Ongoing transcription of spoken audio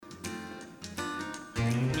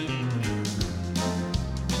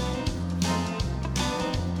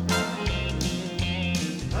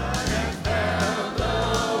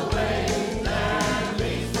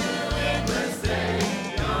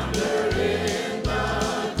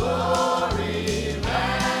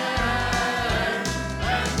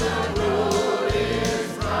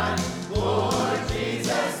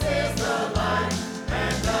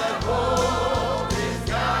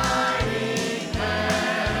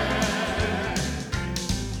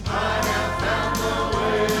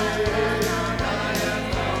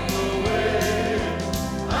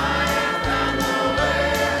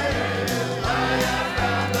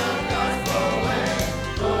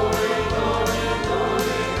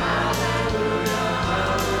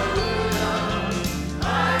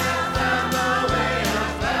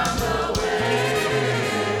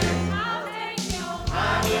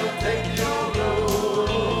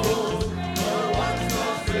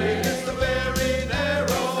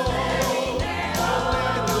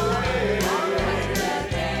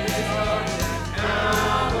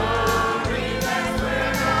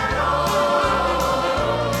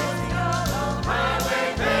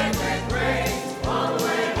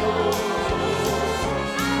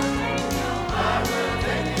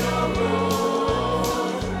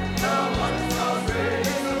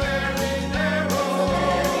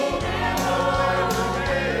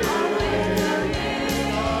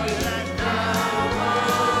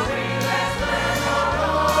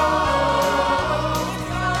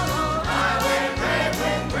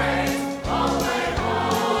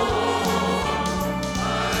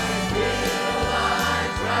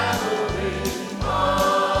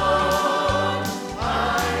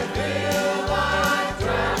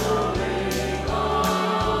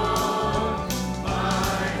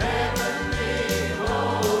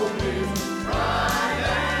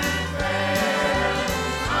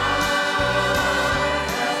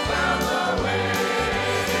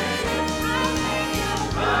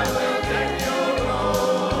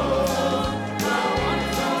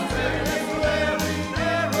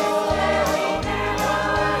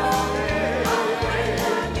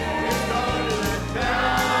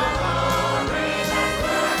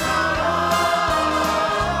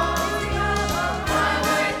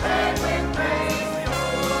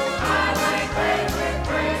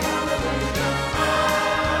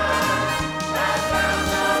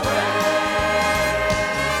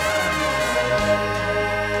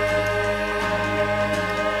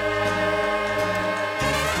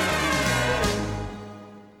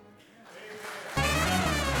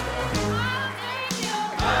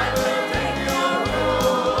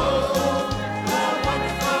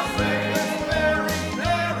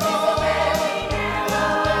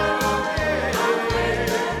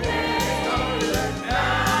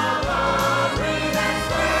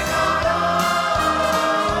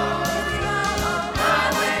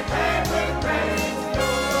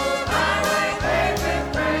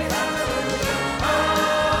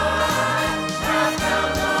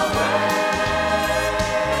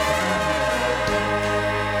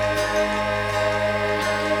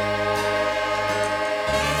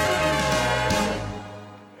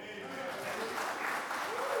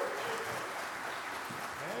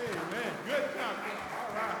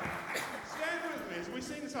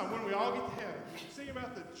this song, When We All Get to Heaven. We sing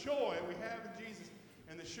about the joy we have in Jesus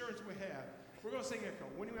and the assurance we have. We're going to sing that song,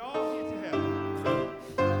 When We All Get to Heaven.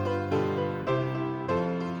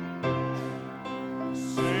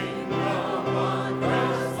 Sing the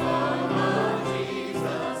wondrous song of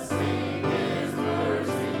Jesus, sing His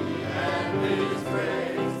mercy and His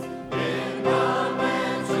praise. In the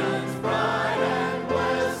mansions bright and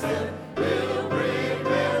blessed, He'll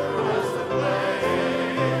prepare for us a place.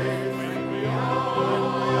 When we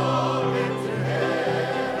all get to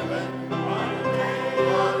heaven, one day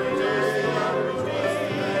of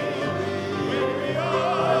rejoicing, when we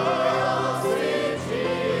all see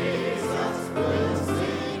Jesus, we'll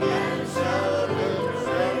sing and shout with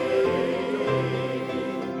praise.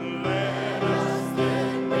 Let us then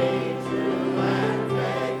be true and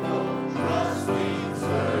faithful, trusting,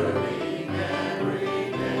 serving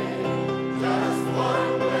every day. Just one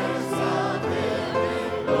glimpse of Him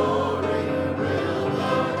in glory will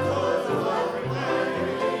the toils of life repay.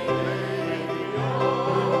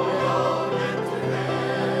 When we all get to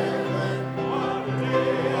heaven, one day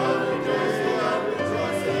of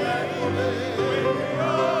rejoicing and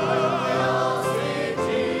when we all see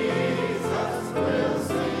Jesus, we'll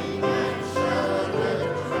sing and shout with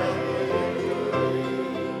praise.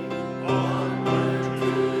 Onward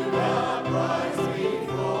to the prize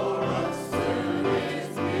before us, soon His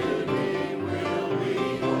beauty will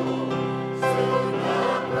behold. Soon the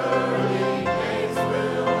pearly gates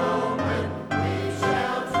will open, we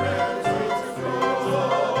shall tread its throne. When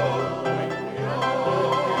we all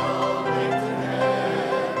get to heaven,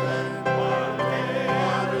 one day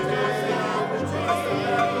of rejoicing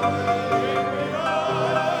when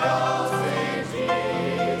we all see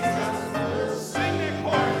Jesus, we'll sing that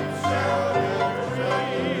chorus and shout with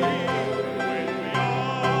praise. When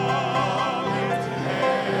we all get to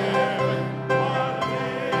heaven,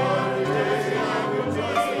 one day of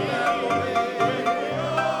rejoicing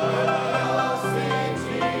when we all see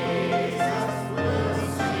Jesus, we'll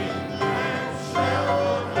sing and shout with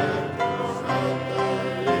praise.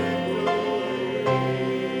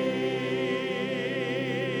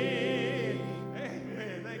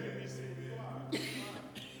 Amen. Thank you, BC.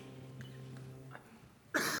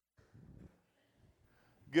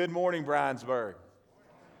 Good morning, Bryansburg.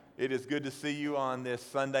 It is good to see you on this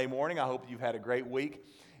Sunday morning. I hope you've had a great week,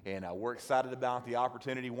 and we're excited about the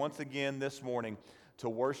opportunity once again this morning to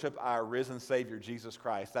worship our risen Savior, Jesus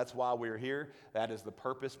Christ. That's why we're here. That is the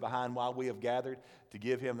purpose behind why we have gathered, to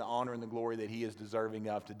give Him the honor and the glory that He is deserving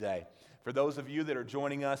of today. For those of you that are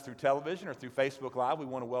joining us through television or through Facebook Live, we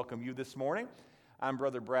want to welcome you this morning. I'm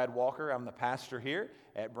Brother Brad Walker. I'm the pastor here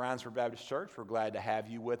at Bryansburg Baptist Church. We're glad to have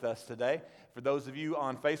you with us today. For those of you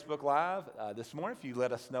on Facebook Live this morning, if you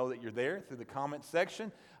let us know that you're there through the comments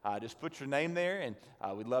section, just put your name there, and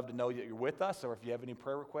we'd love to know that you're with us. Or if you have any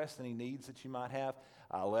prayer requests, any needs that you might have,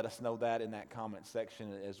 let us know that in that comment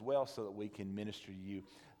section as well, so that we can minister to you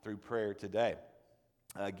through prayer today.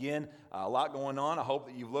 Again, a lot going on. I hope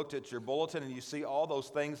that you've looked at your bulletin and you see all those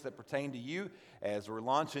things that pertain to you as we're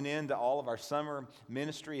launching into all of our summer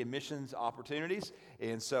ministry and missions opportunities.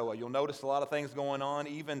 And so you'll notice a lot of things going on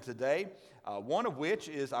even today, one of which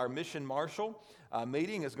is our Mission Marshal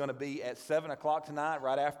meeting is going to be at 7 o'clock tonight,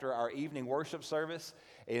 right after our evening worship service.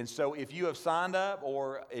 And so if you have signed up,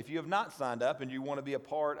 or if you have not signed up and you want to be a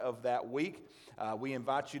part of that week, we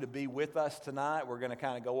invite you to be with us tonight. We're going to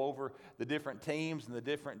kind of go over the different teams and the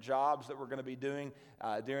different jobs that we're going to be doing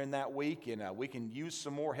during that week. And we can use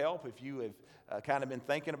some more help if you have kind of been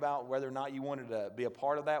thinking about whether or not you wanted to be a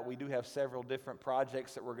part of that. We do have several different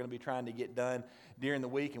projects that we're going to be trying to get done during the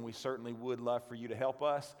week, and we certainly would love for you to help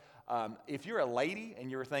us. If you're a lady and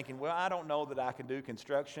you're thinking, well, I don't know that I can do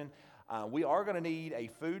construction, we are going to need a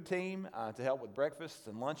food team to help with breakfasts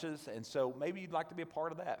and lunches, and so maybe you'd like to be a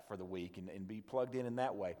part of that for the week and be plugged in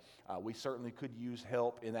that way. We certainly could use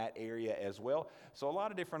help in that area as well. So a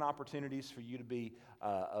lot of different opportunities for you to be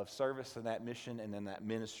of service in that mission and in that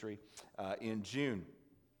ministry in June.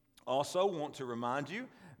 Also want to remind you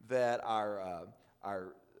that our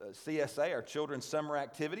CSA, our Children's Summer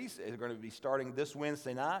Activities, is going to be starting this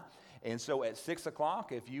Wednesday night. And so at 6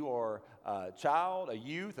 o'clock, if you are a child, a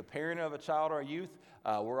youth, a parent of a child or a youth,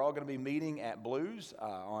 we're all going to be meeting at Blues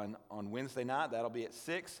on Wednesday night. That'll be at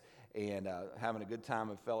 6, and having a good time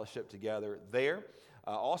of fellowship together there.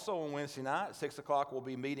 Also on Wednesday night at 6 o'clock, we'll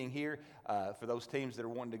be meeting here for those teams that are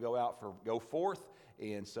wanting to go out for Go Forth.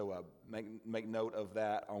 And so make note of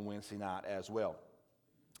that on Wednesday night as well.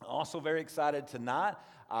 Also very excited tonight.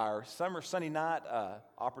 Our summer Sunday night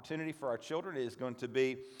opportunity for our children is going to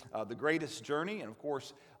be The Greatest Journey. And of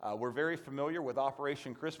course, we're very familiar with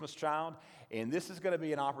Operation Christmas Child. And this is going to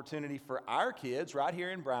be an opportunity for our kids right here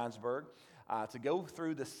in Brownsburg to go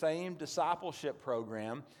through the same discipleship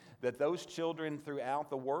program that those children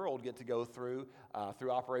throughout the world get to go through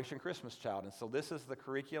Operation Christmas Child. And so this is the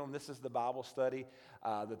curriculum, this is the Bible study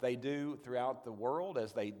that they do throughout the world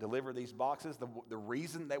as they deliver these boxes. The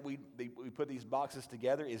reason that we put these boxes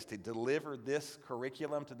together is to deliver this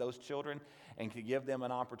curriculum to those children and to give them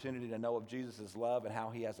an opportunity to know of Jesus' love and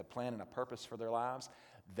how he has a plan and a purpose for their lives.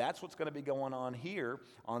 That's what's going to be going on here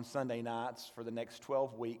on Sunday nights for the next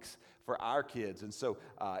 12 weeks for our kids. And so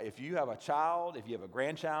if you have a child, if you have a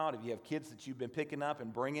grandchild, if you have kids that you've been picking up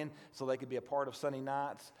and bringing so they could be a part of Sunday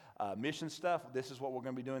nights mission stuff, this is what we're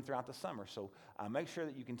going to be doing throughout the summer. So make sure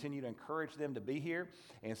that you continue to encourage them to be here.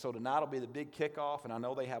 And so tonight will be the big kickoff, and I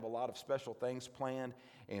know they have a lot of special things planned.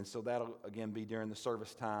 And so that'll, again, be during the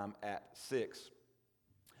service time at 6.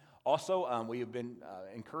 Also, we have been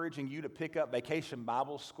encouraging you to pick up Vacation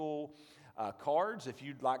Bible School cards if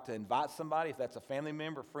you'd like to invite somebody, if that's a family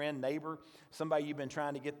member, friend, neighbor, somebody you've been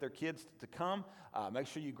trying to get their kids to come. Make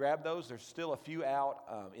sure you grab those. There's still a few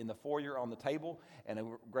out in the foyer on the table, and a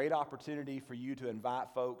great opportunity for you to invite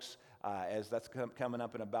folks as that's coming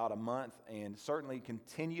up in about a month. And certainly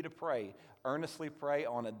continue to pray, earnestly pray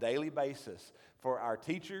on a daily basis for our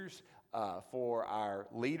teachers, for our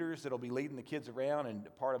leaders that'll be leading the kids around and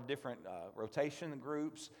part of different rotation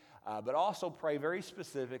groups, but also pray very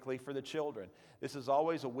specifically for the children. This is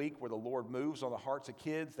always a week where the Lord moves on the hearts of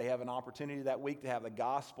kids. They have an opportunity that week to have the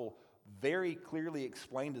gospel very clearly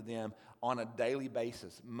explained to them on a daily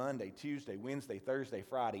basis. Monday, Tuesday, Wednesday, Thursday,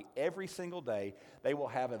 Friday, every single day, they will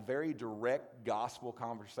have a very direct gospel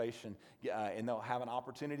conversation, and they'll have an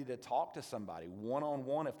opportunity to talk to somebody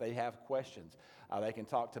one-on-one if they have questions. They can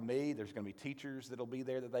talk to me. There's going to be teachers that'll be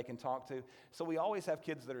there that they can talk to. So we always have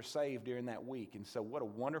kids that are saved during that week. And so what a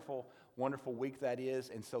wonderful, wonderful week that is.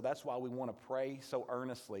 And so that's why we want to pray so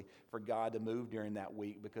earnestly for God to move during that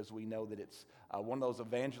week, because we know that it's one of those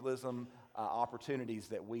evangelism opportunities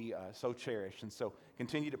that we so cherish. And so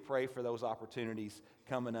continue to pray for those opportunities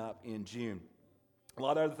coming up in June. A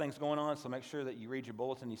lot of other things going on, so make sure that you read your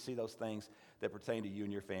bulletin, you see those things that pertain to you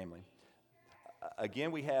and your family.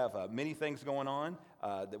 Again, we have many things going on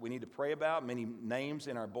that we need to pray about, many names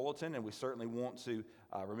in our bulletin, and we certainly want to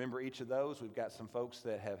remember each of those. We've got some folks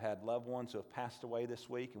that have had loved ones who have passed away this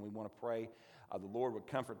week, and we want to pray the Lord would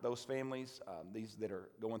comfort those families, these that are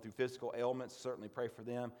going through physical ailments, certainly pray for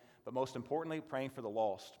them. But most importantly, praying for the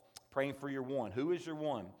lost, praying for your one. Who is your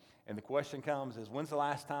one? And the question comes is, when's the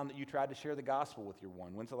last time that you tried to share the gospel with your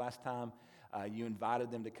one? When's the last time you invited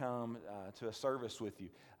them to come to a service with you?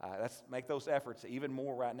 Let's make those efforts even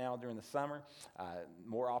more right now during the summer.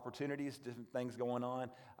 More opportunities, different things going on.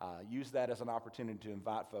 Use that as an opportunity to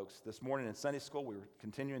invite folks. This morning in Sunday school, we were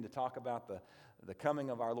continuing to talk about the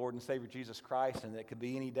coming of our Lord and Savior Jesus Christ, and that it could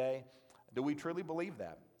be any day. Do we truly believe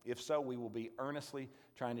that? If so, we will be earnestly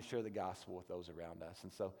trying to share the gospel with those around us.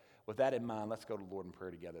 And so with that in mind, let's go to the Lord in prayer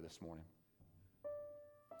together this morning.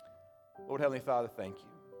 Lord Heavenly Father, thank you.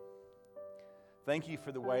 Thank you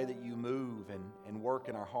for the way that you move and work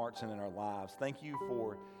in our hearts and in our lives. Thank you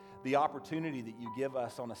for the opportunity that you give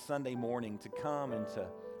us on a Sunday morning to come and to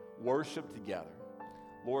worship together.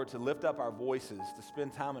 Lord, to lift up our voices, to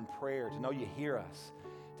spend time in prayer, to know you hear us,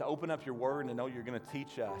 to open up your word and to know you're going to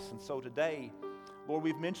teach us. And so today, Lord,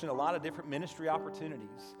 we've mentioned a lot of different ministry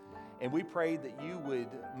opportunities, and we pray that you would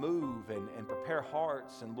move and prepare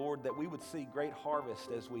hearts, and Lord, that we would see great harvest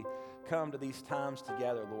as we come to these times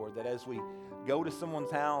together, Lord, that as we go to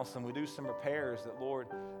someone's house and we do some repairs, that, Lord,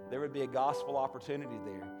 there would be a gospel opportunity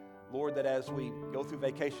there. Lord, that as we go through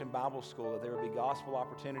Vacation Bible School, that there would be gospel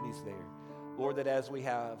opportunities there. Lord, that as we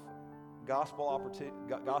have gospel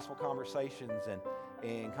conversations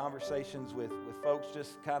and conversations with folks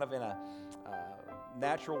just kind of in a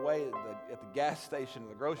natural way at the gas station or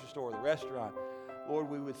the grocery store or the restaurant, Lord,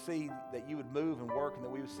 we would see that you would move and work and that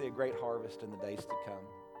we would see a great harvest in the days to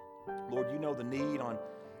come. Lord, you know the need on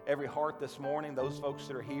every heart this morning, those folks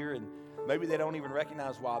that are here, and maybe they don't even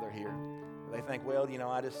recognize why they're here. They think, well, you know,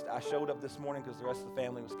 I showed up this morning because the rest of the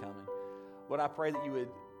family was coming. Lord, I pray that you would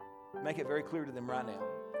make it very clear to them right now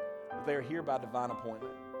that they are here by divine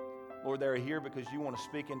appointment. Lord, they are here because you want to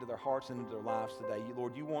speak into their hearts and into their lives today.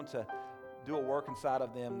 Lord, you want to do a work inside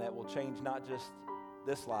of them that will change not just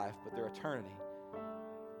this life, but their eternity.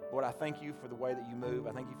 Lord, I thank you for the way that you move.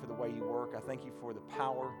 I thank you for the way you work. I thank you for the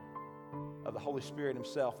power of the Holy Spirit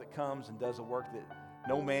himself that comes and does a work that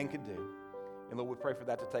no man could do. And Lord, we pray for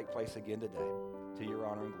that to take place again today, to your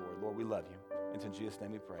honor and glory. Lord, we love you. It's in Jesus'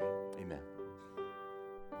 name we pray. Amen.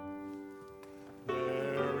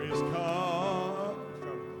 There is coming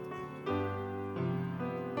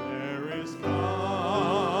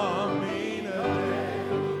a day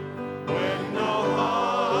when no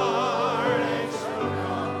heartaches shall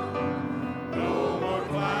come, no more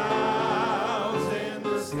clouds in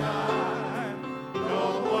the sky,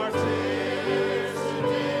 no more tears to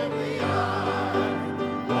dim the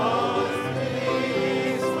eye. All is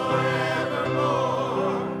peace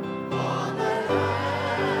forevermore on that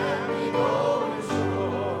happy golden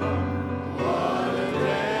shore. What a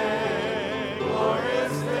day,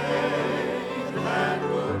 glorious day that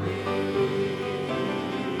will be.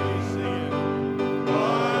 Sing it.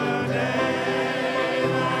 What a day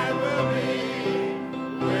that will be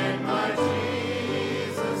when my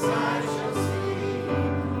Jesus I shall see,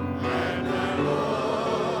 and I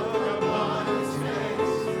look upon his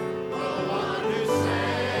face, the one who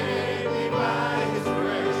saved me by his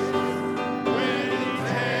grace. When he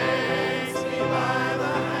takes me by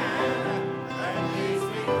the hand and leads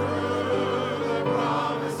me through the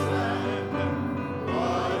promised land.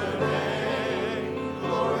 What a day,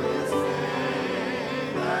 glorious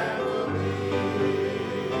day that will be.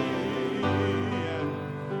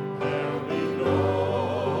 There'll be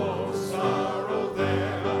no sorrow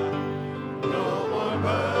there, no more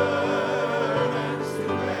burdens to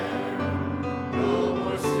bear, no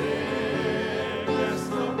more sickness,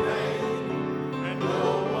 no pain, and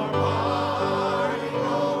no more parting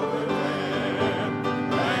over there.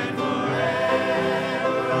 And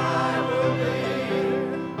forever I will be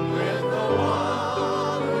with the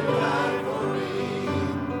one who died for me.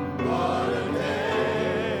 What a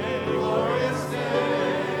day, glorious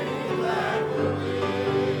day that will be.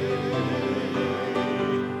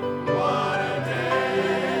 What a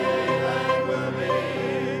day that will be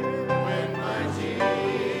when my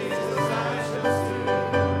Jesus I shall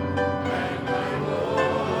see, and I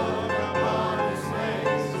look upon his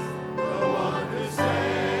face, the one who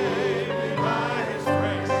saved me by his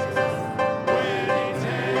grace. When he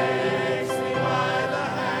takes me by the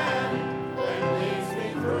hand and leads me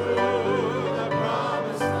through the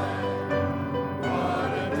promised land.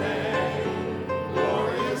 What a day,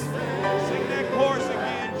 glorious day. Sing that chorus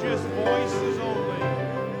again, just voices only.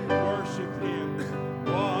 Worship him.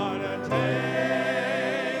 What a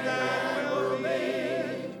day that will be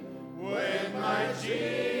when my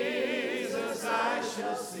Jesus I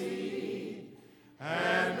shall see,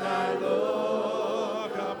 and I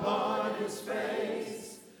look upon his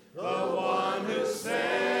face, the one who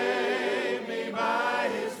saved me by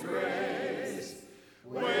his grace.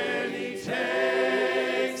 When he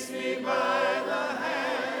takes me by the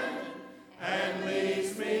hand and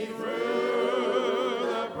leads me through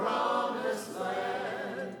the promised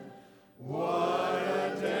land. What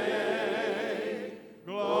a day,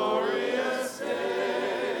 glorious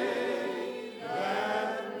day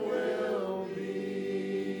that will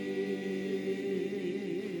be.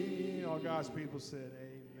 All God's people said amen.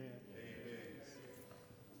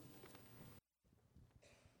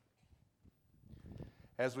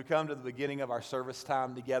 As we come to the beginning of our service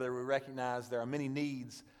time together, we recognize there are many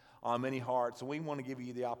needs on many hearts, and we want to give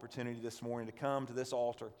you the opportunity this morning to come to this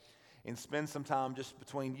altar and spend some time just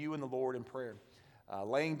between you and the Lord in prayer,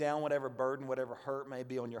 laying down whatever burden, whatever hurt may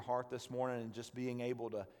be on your heart this morning, and just being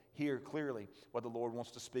able to hear clearly what the Lord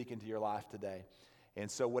wants to speak into your life today.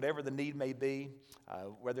 And so whatever the need may be,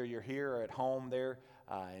 whether you're here or at home there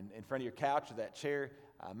in front of your couch or that chair,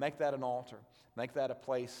 make that an altar. Make that a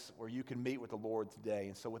place where you can meet with the Lord today.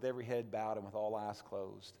 And so with every head bowed and with all eyes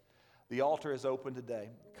closed, the altar is open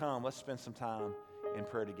today. Come, let's spend some time in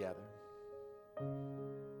prayer together.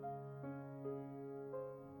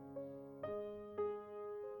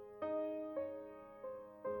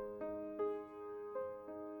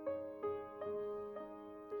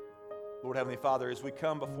 Lord Heavenly Father, as we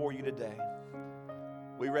come before you today,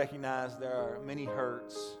 we recognize there are many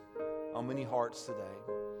hurts on many hearts today,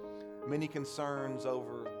 many concerns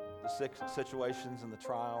over the situations and the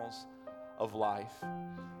trials of life.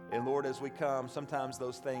 And Lord, as we come, sometimes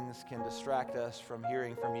those things can distract us from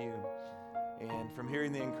hearing from you and from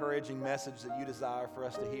hearing the encouraging message that you desire for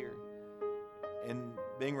us to hear, and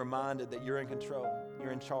being reminded that you're in control,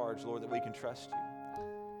 you're in charge, Lord, that we can trust you.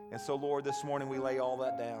 And so, Lord, this morning we lay all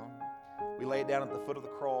that down. We lay it down at the foot of the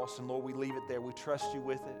cross, and Lord, we leave it there. We trust you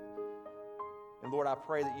with it. And Lord, I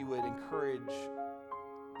pray that you would encourage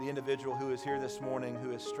the individual who is here this morning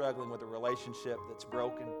who is struggling with a relationship that's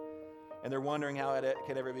broken, and they're wondering how it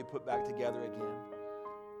can ever be put back together again.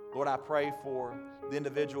 Lord, I pray for the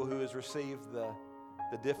individual who has received the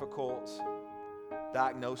difficult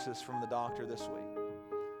diagnosis from the doctor this week.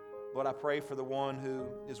 Lord, I pray for the one who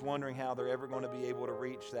is wondering how they're ever going to be able to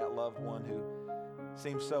reach that loved one who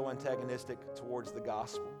seems so antagonistic towards the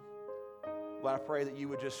gospel. Lord, I pray that you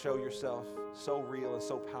would just show yourself so real and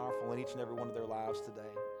so powerful in each and every one of their lives today.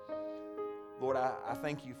 Lord, I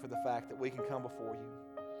thank you for the fact that we can come before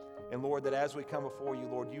you. And Lord, that as we come before you,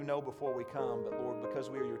 Lord, you know before we come, but Lord, because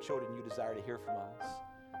we are your children, you desire to hear from us.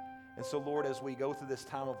 And so, Lord, as we go through this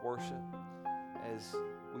time of worship, as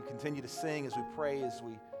we continue to sing, as we pray, as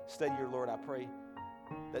we study your Lord, I pray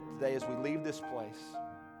that today as we leave this place,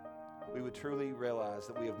 we would truly realize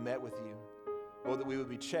that we have met with you. Lord, that we would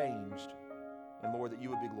be changed, and Lord, that you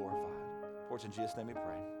would be glorified. For it's in Jesus' name we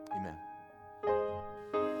pray. Amen.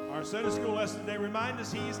 Our Sunday school lesson today reminds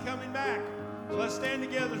us he is coming back. So let's stand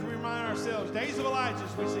together as we remind ourselves. Days of Elijah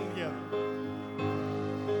as we sing together.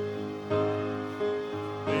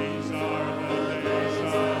 These are the days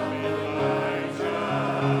of Elijah,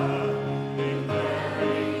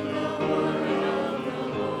 declaring the word of the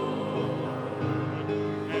Lord.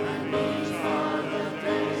 And these are the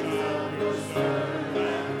days of your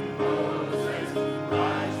servant Moses,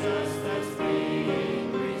 righteousness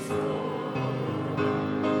being restored.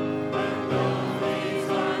 And though these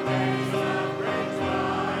are days of great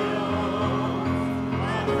trial,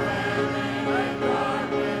 of famine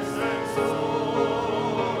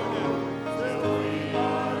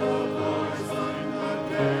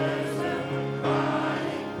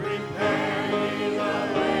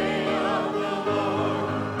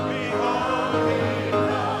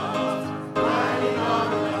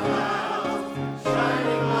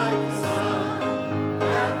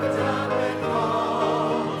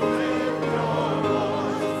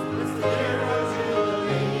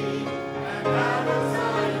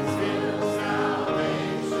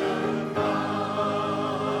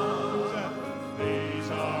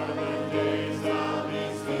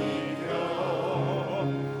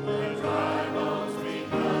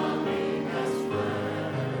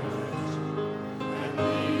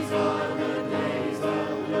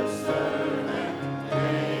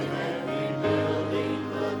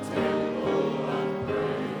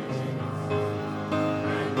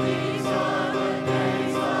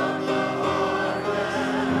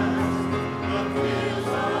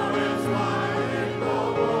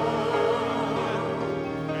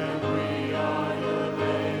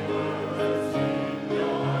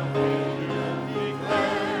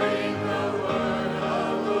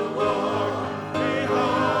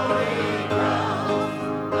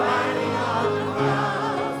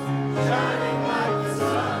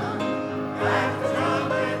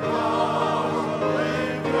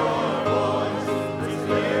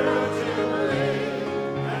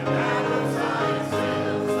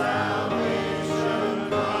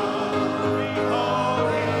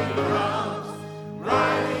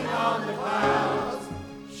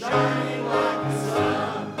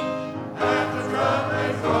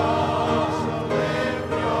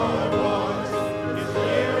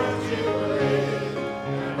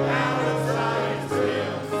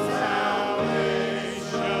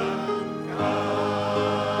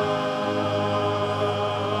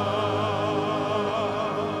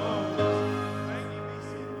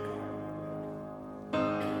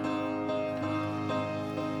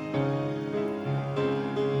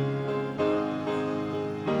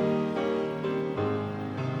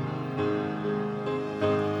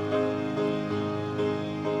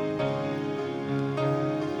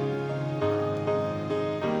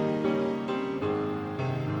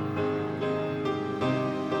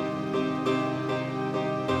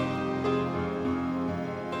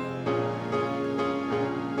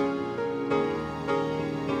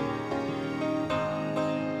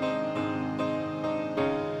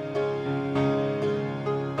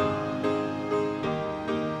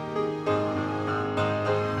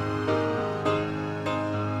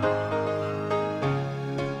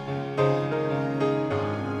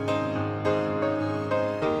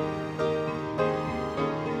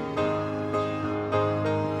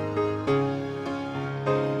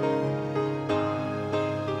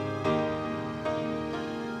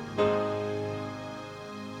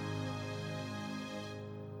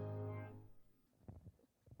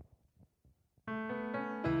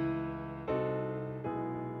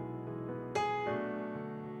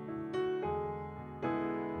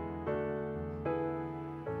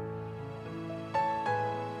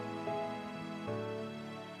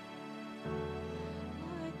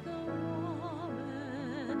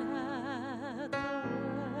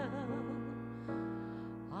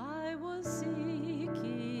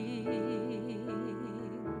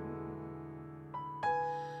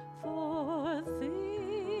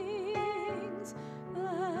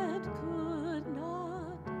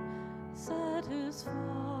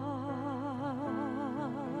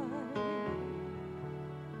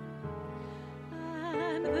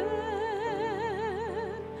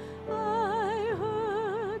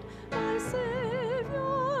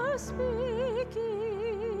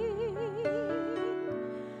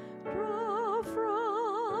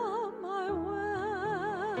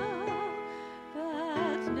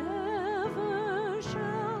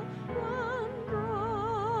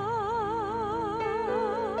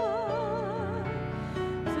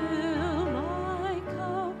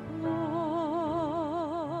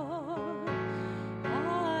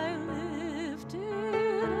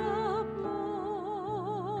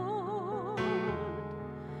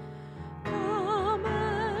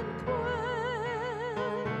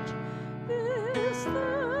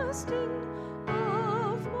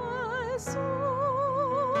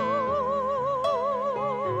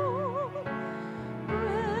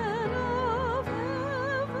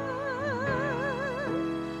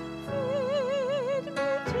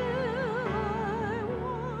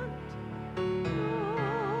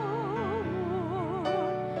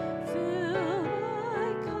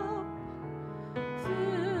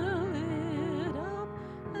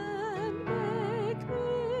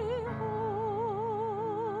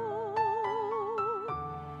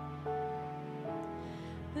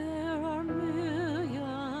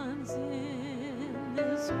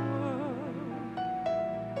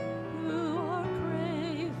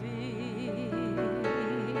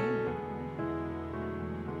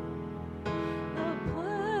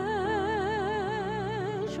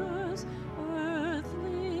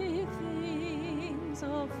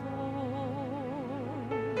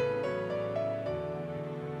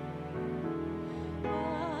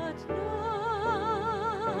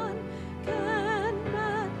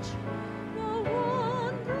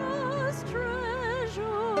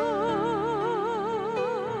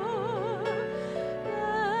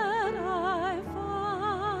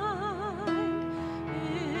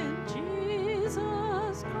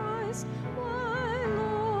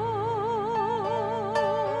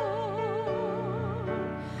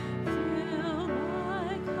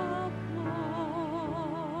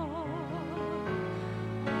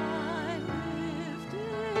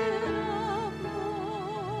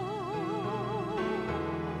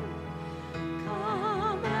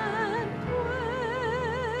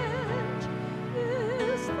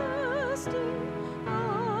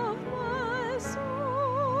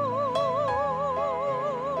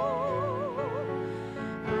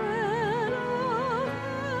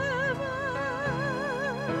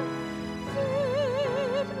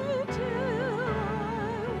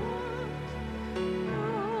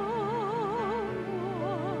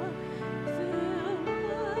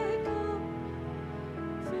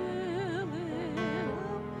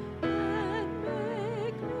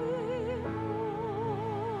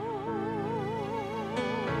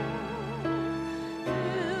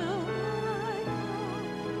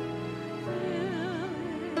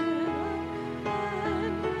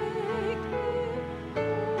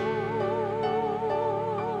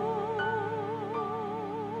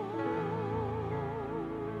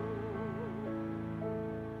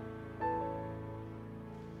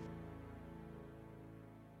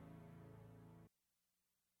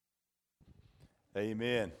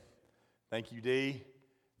Amen. Thank you, Dee,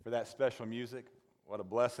 for that special music. What a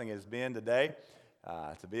blessing it has been today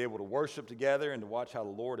to be able to worship together and to watch how the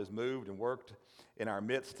Lord has moved and worked in our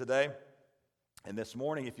midst today. And this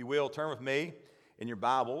morning, if you will, turn with me in your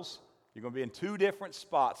Bibles. You're going to be in two different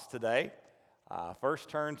spots today. First,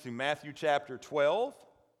 turn to Matthew chapter 12.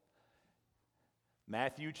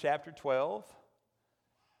 Matthew chapter 12.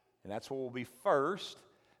 And that's where we'll be first.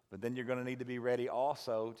 But then you're going to need to be ready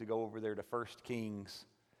also to go over there to 1 Kings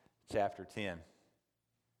chapter 10.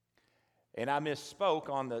 And I misspoke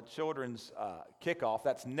on the children's kickoff.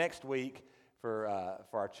 That's next week for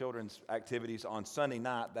our children's activities on Sunday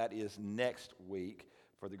night. That is next week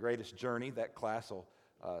for the Greatest Journey. That class will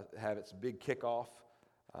have its big kickoff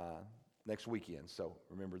next weekend. So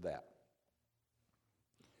remember that.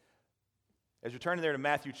 As you're turning there to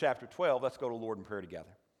Matthew chapter 12, let's go to the Lord in prayer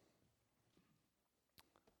together.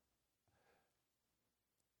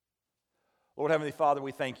 Lord Heavenly Father,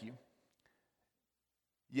 we thank you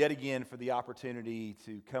yet again for the opportunity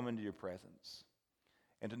to come into your presence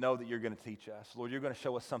and to know that you're going to teach us. Lord, you're going to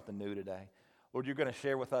show us something new today. Lord, you're going to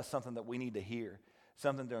share with us something that we need to hear,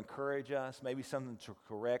 something to encourage us, maybe something to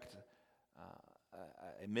correct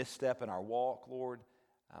a misstep in our walk, Lord.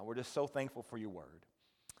 We're just so thankful for your word.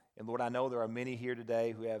 And Lord, I know there are many here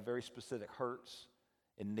today who have very specific hurts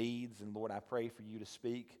and needs, and Lord, I pray for you to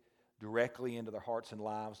speak directly into their hearts and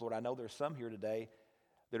lives. Lord, I know there's some here today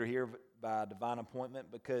that are here by divine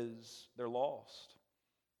appointment because they're lost.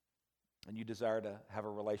 And you desire to have a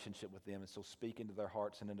relationship with them. And so speak into their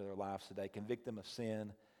hearts and into their lives today. Convict them of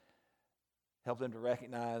sin. Help them to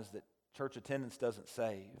recognize that church attendance doesn't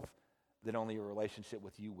save, that only a relationship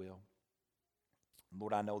with you will.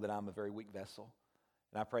 Lord, I know that I'm a very weak vessel.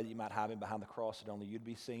 And I pray that you might hide me behind the cross, that only you'd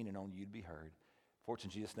be seen and only you'd be heard. For it's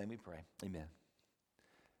in Jesus' name we pray. Amen.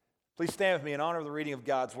 Please stand with me in honor of the reading of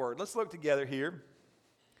God's word. Let's look together here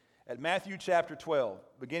at Matthew chapter 12,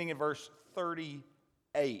 beginning in verse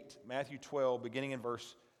 38. Matthew 12, beginning in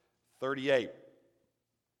verse 38.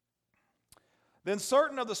 Then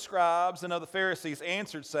certain of the scribes and of the Pharisees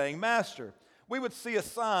answered, saying, Master, we would see a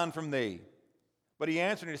sign from thee. But he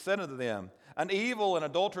answered and he said unto them, An evil and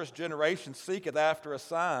adulterous generation seeketh after a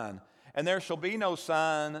sign, and there shall be no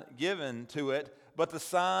sign given to it, but the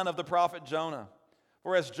sign of the prophet Jonah.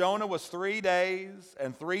 For as Jonah was 3 days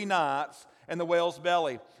and 3 nights in the whale's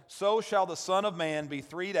belly, so shall the Son of Man be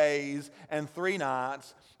 3 days and 3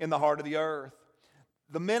 nights in the heart of the earth.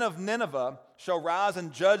 The men of Nineveh shall rise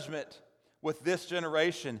in judgment with this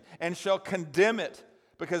generation, and shall condemn it,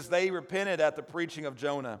 because they repented at the preaching of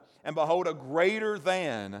Jonah. And behold, a greater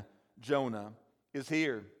than Jonah is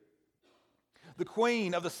here. The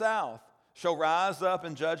queen of the south shall rise up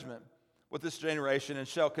in judgment with this generation, and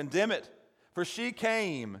shall condemn it, for she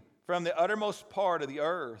came from the uttermost part of the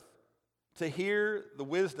earth to hear the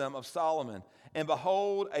wisdom of Solomon. And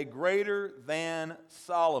behold, a greater than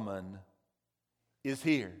Solomon is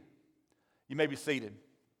here. You may be seated.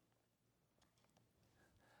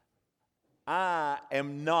 I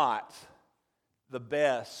am not the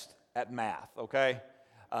best at math, okay?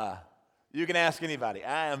 You can ask anybody.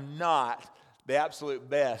 I am not the absolute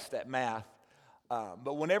best at math.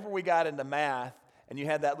 But whenever we got into math and you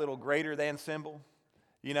had that little greater than symbol,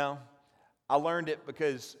 you know, I learned it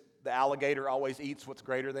because the alligator always eats what's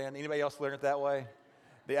greater than. Anybody else learn it that way?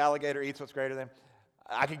 The alligator eats what's greater than.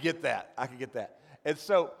 I could get that. And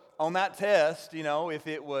so on that test, you know, if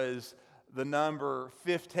it was the number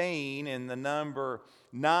 15 and the number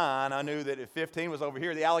 9, I knew that if 15 was over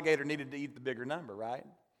here, the alligator needed to eat the bigger number, right?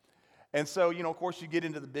 And so, you know, of course, you get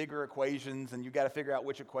into the bigger equations, and you got to figure out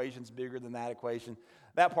which equation's bigger than that equation.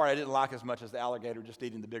 That part I didn't like as much as the alligator just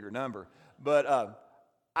eating the bigger number. But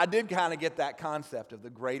I did kind of get that concept of the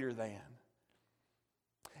greater than.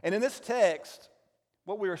 And in this text,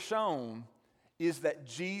 what we are shown is that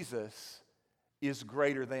Jesus is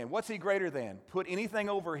greater than. What's he greater than? Put anything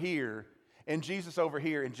over here and Jesus over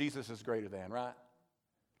here, and Jesus is greater than, right?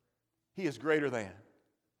 He is greater than.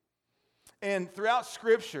 And throughout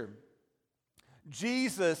Scripture,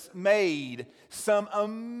 Jesus made some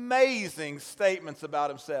amazing statements about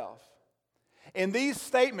himself. And these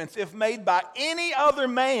statements, if made by any other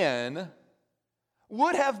man,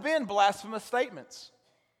 would have been blasphemous statements.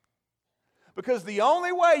 Because the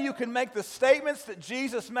only way you can make the statements that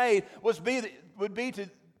Jesus made would be to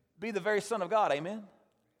be the very Son of God, amen?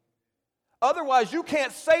 Otherwise, you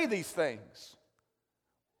can't say these things.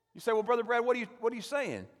 You say, well, Brother Brad, what are you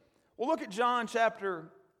saying? Well, look at John chapter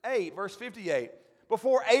 8, verse 58.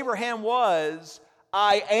 Before Abraham was,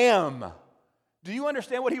 I am. Do you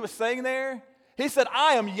understand what he was saying there? He said,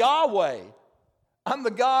 I am Yahweh. I'm the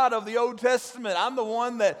God of the Old Testament. I'm the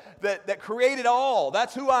one that created all.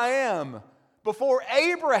 That's who I am. Before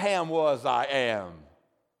Abraham was, I am.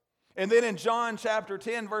 And then in John chapter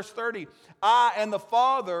 10, verse 30, I and the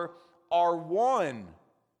Father are one.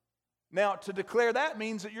 Now, to declare that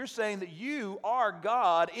means that you're saying that you are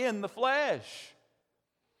God in the flesh.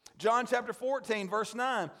 John chapter 14, verse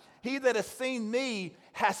 9, he that has seen me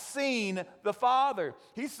has seen the Father.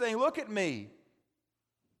 He's saying, look at me.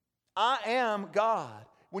 I am God.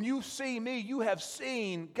 When you see me, you have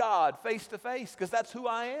seen God face to face, because that's who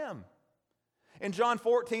I am. In John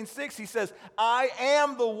 14, 6, he says, I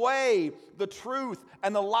am the way, the truth,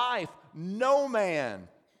 and the life. No man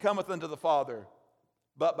cometh unto the Father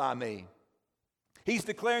but by me. He's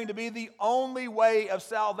declaring to be the only way of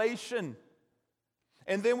salvation.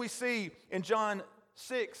 And then we see in John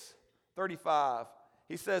 6, 35,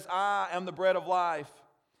 he says, I am the bread of life.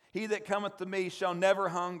 He that cometh to me shall never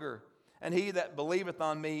hunger, and he that believeth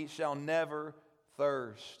on me shall never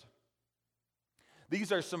thirst.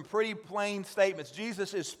 These are some pretty plain statements.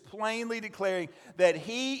 Jesus is plainly declaring that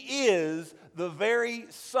he is the very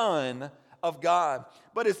Son of God.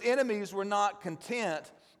 But his enemies were not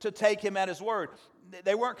content to take him at his word.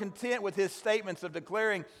 They weren't content with his statements of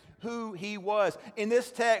declaring who he was. In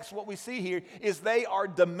this text, what we see here is they are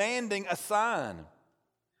demanding a sign.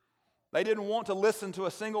 They didn't want to listen to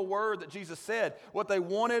a single word that Jesus said. What they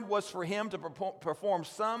wanted was for him to perform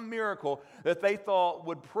some miracle that they thought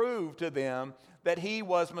would prove to them that he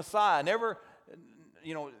was Messiah. Never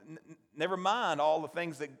mind all the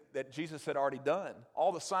things that Jesus had already done,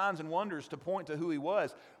 all the signs and wonders to point to who he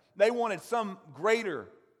was. They wanted some greater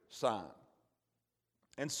sign.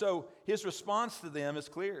 And so his response to them is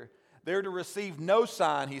clear. They're to receive no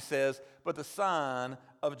sign, he says, but the sign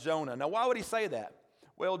of Jonah. Now, why would he say that?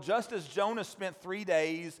 Well, just as Jonah spent 3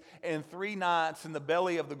 days and 3 nights in the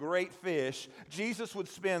belly of the great fish, Jesus would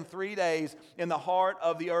spend 3 days in the heart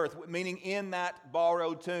of the earth, meaning in that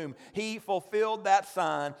borrowed tomb. He fulfilled that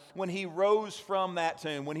sign when he rose from that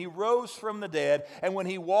tomb, when he rose from the dead, and when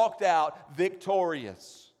he walked out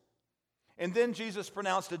victorious. And then Jesus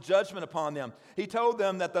pronounced a judgment upon them. He told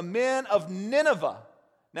them that the men of Nineveh,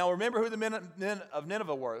 now remember who the men of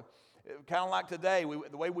Nineveh were. Kind of like today,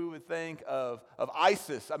 the way we would think of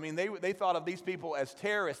ISIS. I mean, they thought of these people as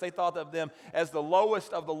terrorists. They thought of them as the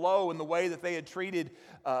lowest of the low in the way that they had treated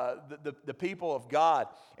the people of God.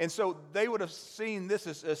 And so they would have seen this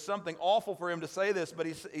as something awful for him to say this, but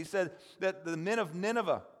he said that the men of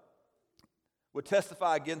Nineveh would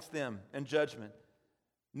testify against them in judgment.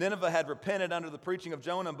 Nineveh had repented under the preaching of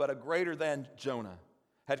Jonah, but a greater than Jonah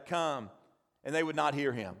had come, and they would not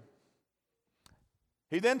hear him.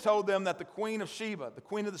 He then told them that the queen of Sheba, the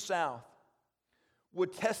queen of the south,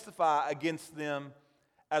 would testify against them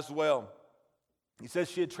as well. He says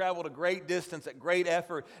she had traveled a great distance at great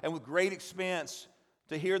effort and with great expense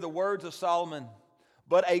to hear the words of Solomon,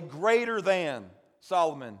 but a greater than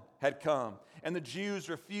Solomon had come, and the Jews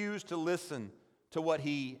refused to listen to what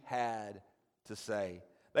he had to say.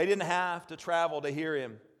 They didn't have to travel to hear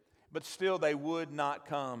him, but still they would not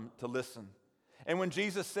come to listen. And when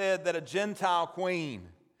Jesus said that a Gentile queen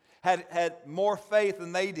had more faith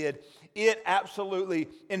than they did, it absolutely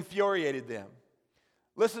infuriated them.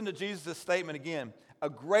 Listen to Jesus' statement again. A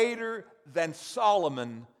greater than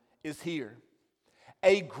Solomon is here.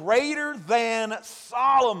 A greater than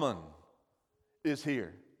Solomon is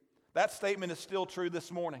here. That statement is still true this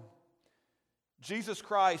morning. Jesus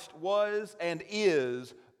Christ was and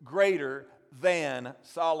is greater than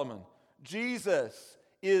Solomon. Jesus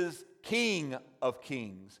is King of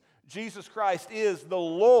kings. Jesus Christ is the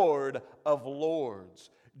Lord of lords.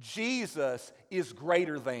 Jesus is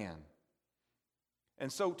greater than.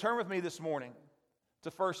 And so turn with me this morning to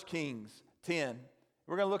 1 Kings 10.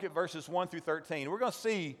 We're going to look at verses 1 through 13. We're going to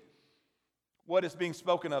see what is being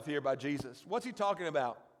spoken of here by Jesus. What's he talking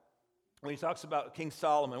about when he talks about King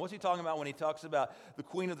Solomon? What's he talking about when he talks about the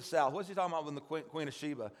queen of the south? What's he talking about when the queen of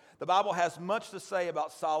Sheba? The Bible has much to say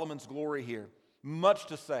about Solomon's glory here. Much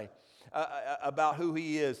to say about who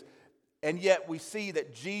he is. And yet we see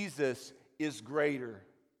that Jesus is greater.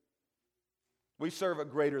 We serve a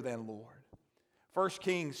greater than Lord. 1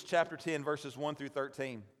 Kings chapter 10, verses 1 through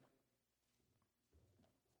 13.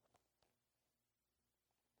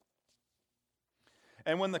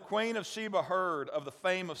 And when the queen of Sheba heard of the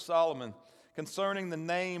fame of Solomon concerning the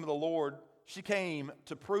name of the Lord, she came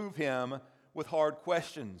to prove him with hard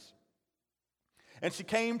questions. And she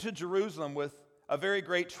came to Jerusalem with a very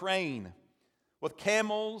great train, with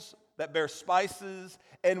camels that bear spices,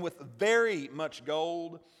 and with very much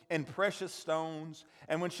gold and precious stones.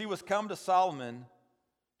 And when she was come to Solomon,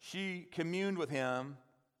 she communed with him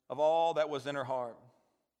of all that was in her heart.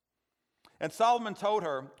 And Solomon told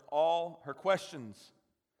her all her questions.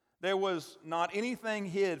 There was not anything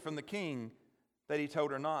hid from the king that he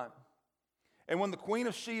told her not. And when the queen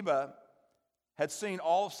of Sheba had seen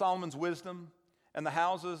all of Solomon's wisdom, and the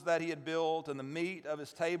houses that he had built, and the meat of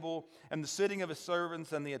his table, and the sitting of his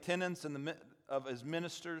servants, and the attendance of his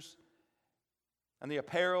ministers, and the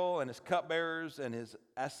apparel, and his cupbearers, and his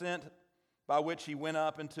ascent by which he went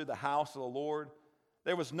up into the house of the Lord,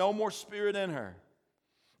 there was no more spirit in her.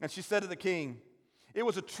 And she said to the king, it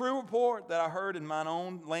was a true report that I heard in mine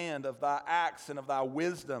own land of thy acts and of thy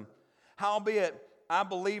wisdom. Howbeit, I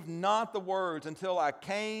believed not the words until I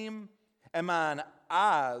came, and mine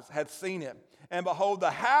eyes had seen it. And behold, the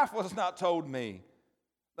half was not told me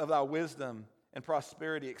of thy wisdom, and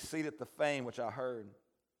prosperity exceedeth the fame which I heard.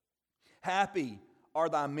 Happy are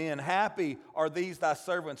thy men, happy are these thy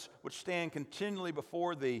servants, which stand continually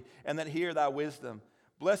before thee, and that hear thy wisdom.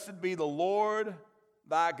 Blessed be the Lord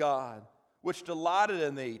thy God, which delighted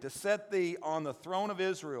in thee, to set thee on the throne of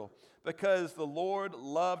Israel, because the Lord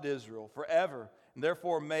loved Israel forever, and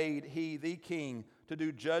therefore made he thee king to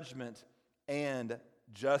do judgment and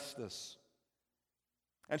justice.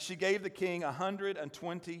 And she gave the king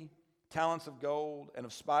 120 talents of gold, and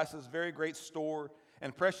of spices very great store,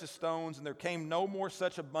 and precious stones, and there came no more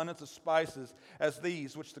such abundance of spices as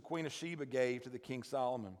these which the queen of Sheba gave to the king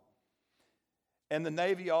Solomon. And the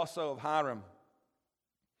navy also of Hiram,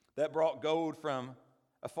 that brought gold from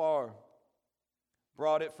afar,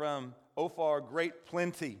 brought it from Ophir, great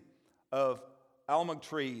plenty of almug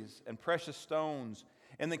trees and precious stones.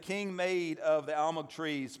 And the king made of the almug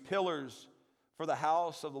trees pillars for the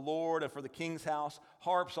house of the Lord and for the king's house,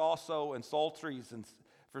 harps also and psalteries and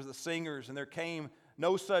for the singers. And there came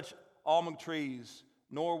no such almug trees,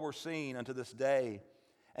 nor were seen unto this day.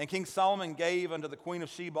 And King Solomon gave unto the queen of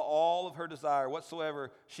Sheba all of her desire,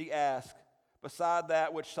 whatsoever she asked, beside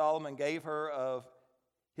that which Solomon gave her of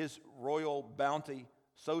his royal bounty.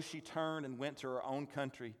 So she turned and went to her own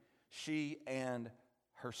country, she and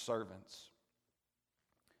her servants.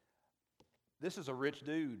 This is a rich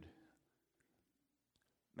dude.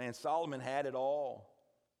 Man, Solomon had it all.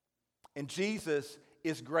 And Jesus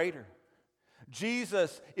is greater.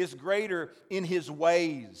 Jesus is greater in his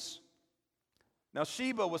ways. Now,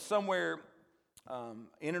 Sheba was somewhere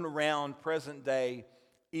in and around present-day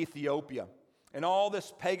Ethiopia. And all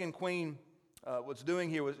this pagan queen was doing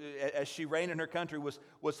here, was, as she reigned in her country, was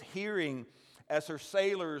hearing as her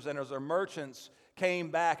sailors and as her merchants came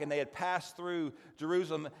back and they had passed through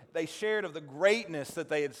Jerusalem, they shared of the greatness that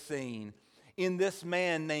they had seen in this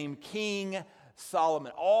man named King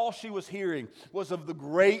Solomon. All she was hearing was of the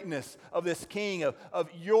greatness of this king, of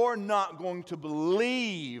you're not going to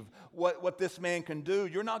believe what this man can do.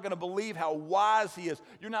 You're not going to believe how wise he is.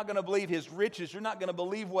 You're not going to believe his riches. You're not going to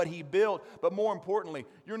believe what he built. But more importantly,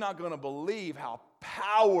 you're not going to believe how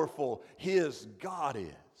powerful his God is.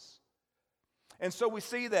 And so we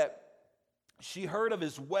see that she heard of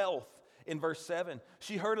his wealth in verse 7.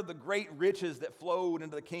 She heard of the great riches that flowed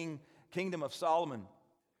into the kingdom of Solomon.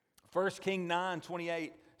 1 King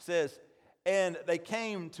 9:28 says, and they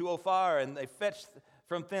came to Ophir, and they fetched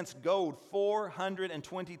from thence gold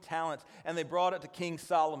 420 talents, and they brought it to King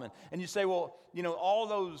Solomon. And you say, well, you know, all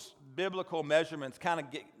those biblical measurements kind of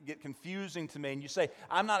get confusing to me. And you say,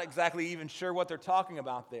 I'm not exactly even sure what they're talking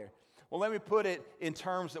about there. Well, let me put it in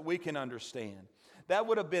terms that we can understand. That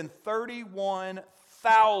would have been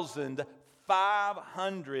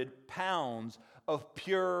 31,500 pounds of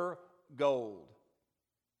pure gold.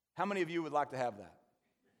 How many of you would like to have that?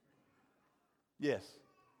 Yes.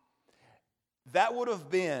 That would have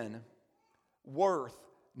been worth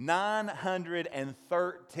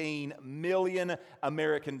 $913 million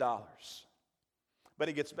American dollars. But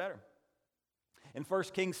it gets better. In 1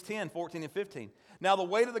 Kings 10, 14 and 15. Now the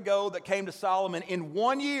weight of the gold that came to Solomon in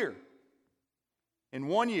 1 year,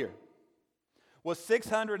 was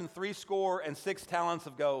 606 talents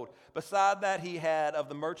of gold. Beside that he had of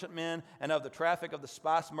the merchantmen and of the traffic of the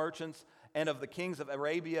spice merchants and of the kings of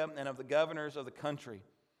Arabia and of the governors of the country.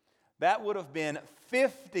 That would have been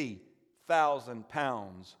 50,000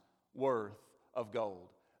 pounds worth of gold.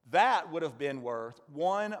 That would have been worth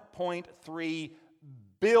 $1.3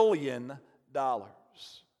 billion.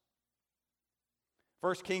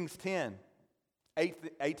 1 Kings 10,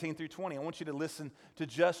 18 through 20. I want you to listen to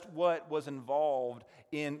just what was involved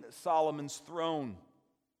in Solomon's throne.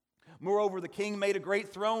 Moreover, the king made a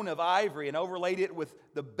great throne of ivory and overlaid it with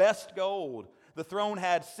the best gold. The throne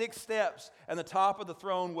had 6 steps, and the top of the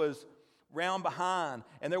throne was round behind,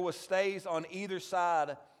 and there was stays on either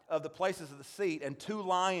side of the places of the seat, and 2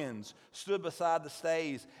 lions stood beside the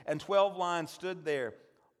stays, and 12 lions stood there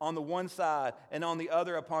on the one side and on the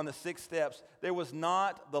other upon the 6 steps. There was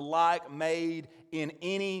not the like made in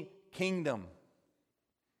any kingdom.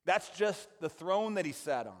 That's just the throne that he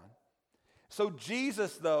sat on. So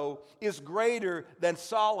Jesus, though, is greater than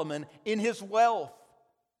Solomon in his wealth.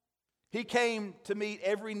 He came to meet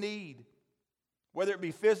every need, whether it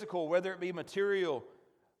be physical, whether it be material,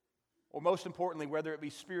 or most importantly, whether it be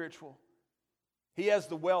spiritual. He has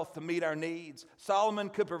the wealth to meet our needs. Solomon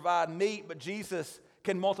could provide meat, but Jesus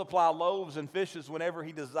can multiply loaves and fishes whenever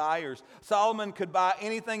he desires. Solomon could buy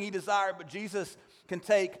anything he desired, but Jesus can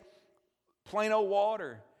take plain old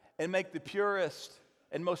water and make the purest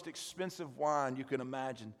and most expensive wine you can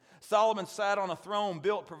imagine. Solomon sat on a throne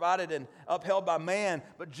built, provided, and upheld by man,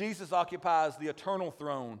 but Jesus occupies the eternal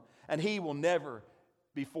throne, and he will never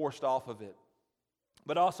be forced off of it.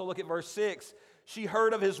 But also look at verse 6. She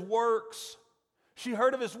heard of his works. She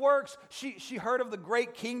heard of his works. She heard of the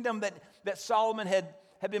great kingdom that Solomon had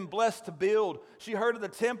been blessed to build. She heard of the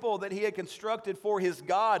temple that he had constructed for his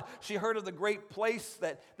God. She heard of the great place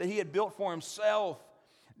that he had built for himself.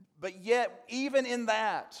 But yet, even in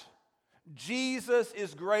that, Jesus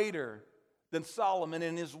is greater than Solomon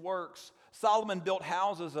in his works. Solomon built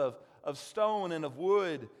houses of stone and of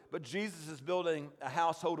wood, but Jesus is building a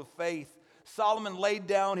household of faith. Solomon laid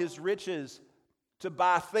down his riches to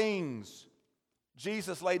buy things.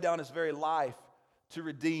 Jesus laid down his very life to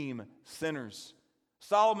redeem sinners.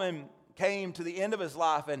 Solomon came to the end of his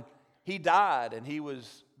life and he died and he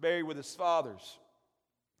was buried with his fathers.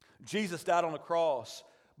 Jesus died on the cross,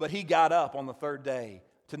 but he got up on the third day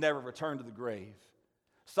to never return to the grave.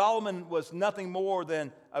 Solomon was nothing more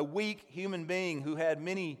than a weak human being who had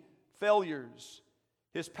many failures.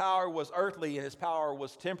 His power was earthly and his power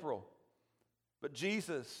was temporal. But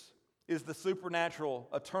Jesus is the supernatural,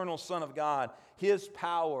 eternal Son of God. His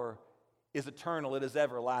power is eternal. It is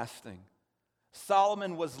everlasting.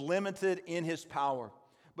 Solomon was limited in his power,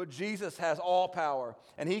 but Jesus has all power,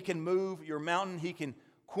 and he can move your mountain, he can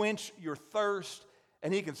quench your thirst,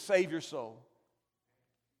 and he can save your soul.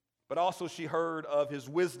 But also she heard of his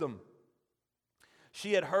wisdom.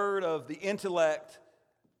 She had heard of the intellect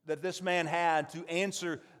that this man had to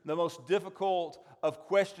answer the most difficult of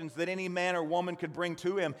questions that any man or woman could bring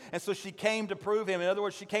to him. And so she came to prove him. In other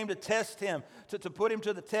words, she came to test him, to put him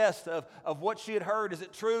to the test of what she had heard. Is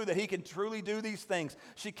it true that he can truly do these things?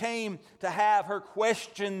 She came to have her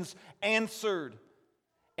questions answered,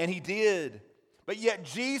 and he did. But yet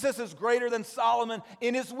Jesus is greater than Solomon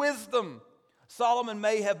in his wisdom. Solomon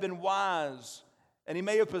may have been wise, and he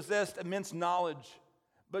may have possessed immense knowledge,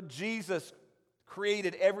 but Jesus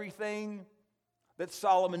created everything that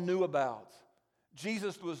Solomon knew about.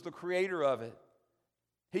 Jesus was the creator of it.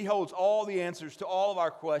 He holds all the answers to all of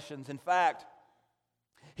our questions. In fact,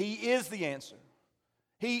 he is the answer.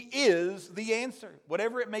 He is the answer,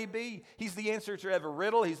 whatever it may be. He's the answer to every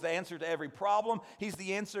riddle. He's the answer to every problem. He's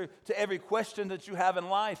the answer to every question that you have in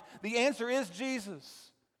life. The answer is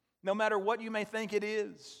Jesus, no matter what you may think it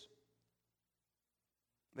is.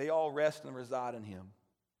 They all rest and reside in him.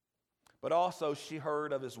 But also she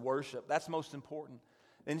heard of his worship. That's most important.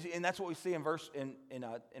 And that's what we see in verse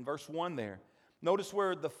 1 there. Notice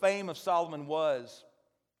where the fame of Solomon was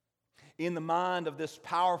in the mind of this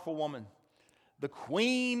powerful woman, the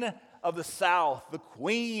queen of the south, the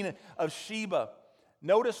queen of Sheba.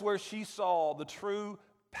 Notice where she saw the true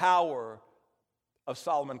power of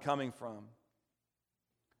Solomon coming from.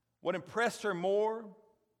 What impressed her more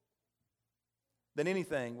than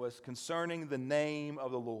anything was concerning the name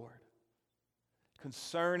of the Lord.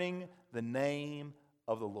 Concerning the name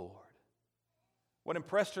of the Lord. What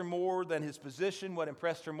impressed her more than his position, what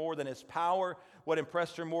impressed her more than his power, what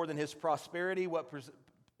impressed her more than his prosperity, what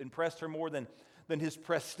impressed her more than his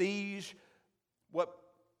prestige, what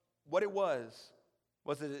it was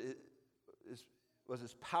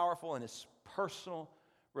his powerful and his personal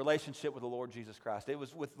relationship with the Lord Jesus Christ. It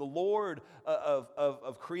was with the Lord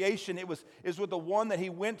of creation. It was with the one that he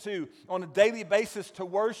went to on a daily basis to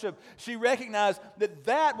worship. She recognized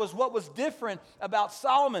that was what was different about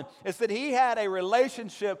Solomon, is that he had a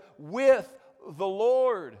relationship with the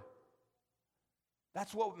Lord.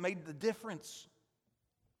 That's what made the difference.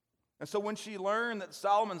 And so when she learned that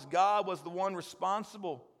Solomon's God was the one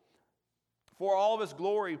responsible for all of his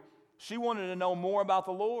glory, she wanted to know more about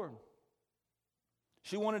the Lord.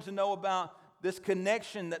 She wanted to know about this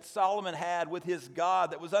connection that Solomon had with his God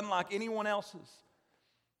that was unlike anyone else's.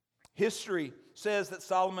 History says that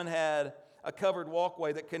Solomon had a covered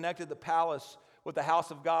walkway that connected the palace with the house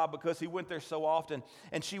of God because he went there so often.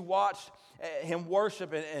 And she watched him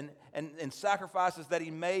worship and sacrifices that he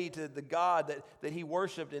made to the God that he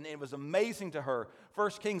worshiped. And it was amazing to her. 1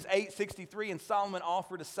 Kings 8:63, and Solomon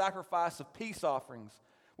offered a sacrifice of peace offerings,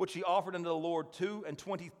 which he offered unto the Lord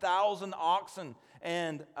 22,000 oxen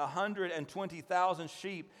and 120,000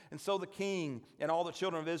 sheep. And so the king and all the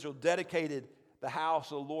children of Israel dedicated the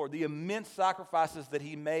house of the Lord, the immense sacrifices that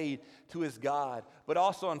he made to his God. But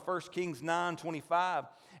also in 1 Kings 9:25,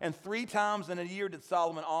 and 3 times in a year did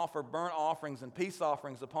Solomon offer burnt offerings and peace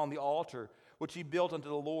offerings upon the altar, which he built unto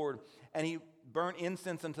the Lord. And he burnt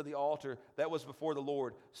incense unto the altar that was before the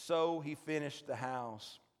Lord. So he finished the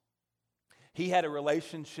house. He had a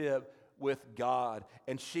relationship with God,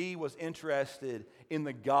 and she was interested in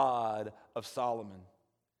the God of Solomon.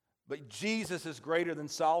 But Jesus is greater than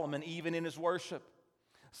Solomon, even in his worship.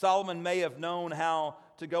 Solomon may have known how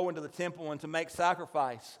to go into the temple and to make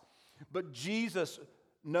sacrifice, but Jesus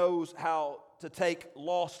knows how to take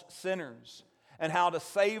lost sinners and how to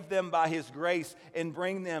save them by his grace and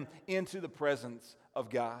bring them into the presence of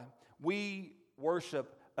God. We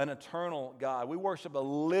worship an eternal God. We worship a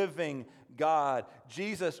living God.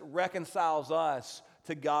 Jesus reconciles us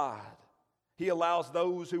to God. He allows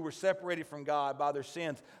those who were separated from God by their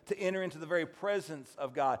sins to enter into the very presence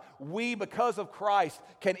of God. We, because of Christ,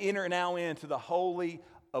 can enter now into the Holy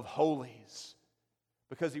of Holies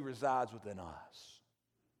because he resides within us.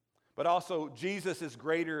 But also, Jesus is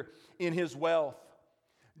greater in his wealth.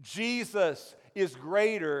 Jesus is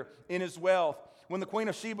greater in his wealth. When the Queen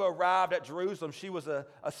of Sheba arrived at Jerusalem, she was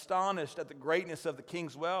astonished at the greatness of the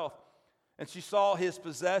king's wealth. And she saw his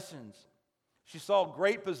possessions. She saw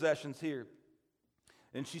great possessions here.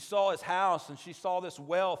 And she saw his house, and she saw this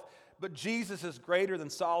wealth. But Jesus is greater than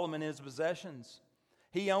Solomon in his possessions.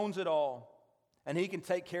 He owns it all, and he can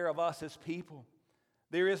take care of us, his people.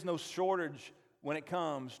 There is no shortage when it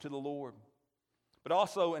comes to the Lord. But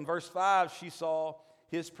also in verse 5, she saw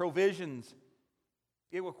his provisions.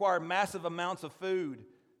 It required massive amounts of food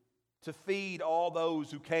to feed all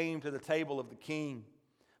those who came to the table of the king.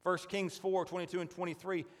 1 Kings 4, 22 and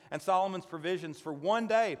 23, and Solomon's provisions for one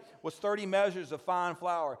day was 30 measures of fine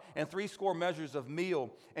flour, and 80 measures of meal,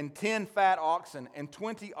 and 10 fat oxen, and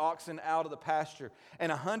 20 oxen out of the pasture, and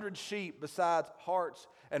 100 sheep, besides harts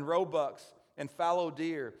and roebucks, and fallow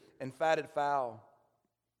deer, and fatted fowl.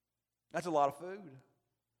 That's a lot of food.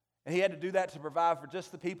 And he had to do that to provide for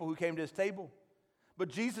just the people who came to his table. But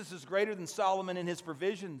Jesus is greater than Solomon in his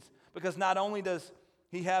provisions, because not only does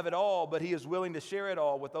he have it all, but he is willing to share it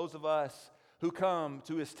all with those of us who come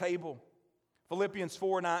to his table. Philippians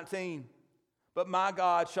 4:19, but my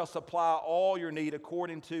God shall supply all your need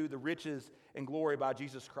according to the riches and glory by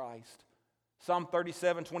Jesus Christ. Psalm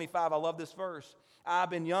 37:25, I love this verse. I've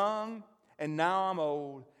been young and now I'm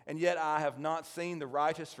old, and yet I have not seen the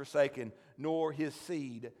righteous forsaken, nor his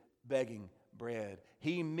seed begging bread.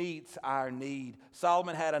 He meets our need.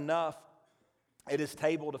 Solomon had enough at his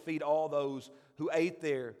table to feed all those who ate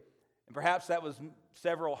there. And perhaps that was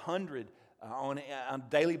several hundred on a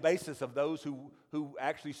daily basis of those who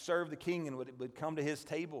actually served the king and would come to his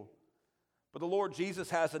table. But the Lord Jesus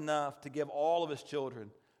has enough to give all of his children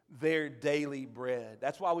their daily bread.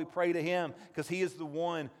 That's why we pray to him, because he is the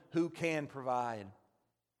one who can provide.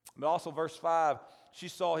 But also verse 5, she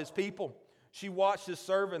saw his people. She watched his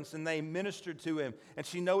servants and they ministered to him. And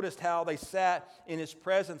she noticed how they sat in his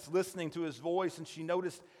presence listening to his voice. And she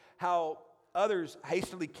noticed how others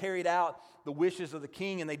hastily carried out the wishes of the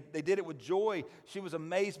king, and they did it with joy. She was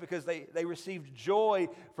amazed because they received joy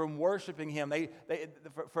from worshiping him,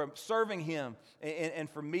 from serving him, and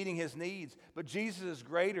from meeting his needs. But Jesus is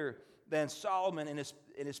greater than Solomon and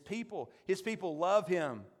his people. His people love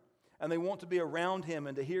him, and they want to be around him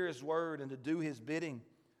and to hear his word and to do his bidding.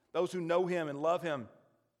 Those who know him and love him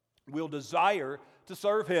will desire to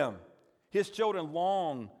serve him. His children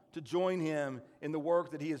long to join him in the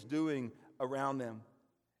work that he is doing around them.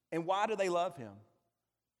 And why do they love him?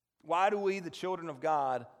 Why do we, the children of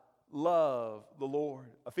God, love the Lord?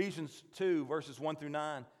 Ephesians 2, verses 1 through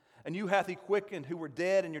 9. And you hath he quickened who were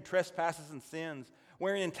dead in your trespasses and sins,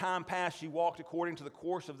 wherein in time past ye walked according to the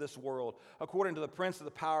course of this world, according to the prince of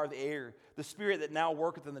the power of the air, the spirit that now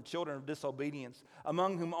worketh in the children of disobedience,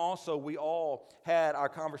 among whom also we all had our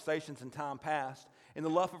conversations in time past, in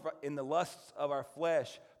the lusts of our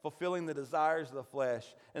flesh, fulfilling the desires of the flesh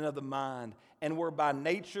and of the mind, and were by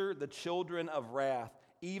nature the children of wrath,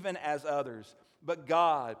 even as others. But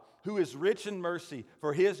God, who is rich in mercy,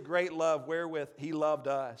 for his great love wherewith he loved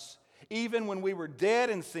us, even when we were dead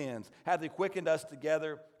in sins, hath he quickened us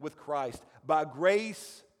together with Christ. By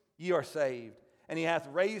grace ye are saved, and he hath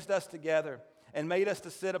raised us together and made us to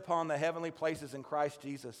sit upon the heavenly places in Christ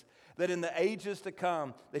Jesus, that in the ages to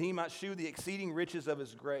come, that he might shew the exceeding riches of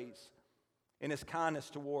his grace and his kindness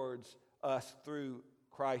towards us through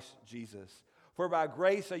Christ Jesus. For by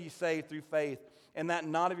grace are ye saved through faith, and that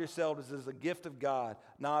not of yourselves is a gift of God,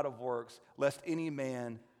 not of works, lest any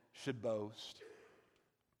man should boast.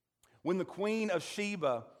 When the Queen of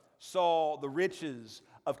Sheba saw the riches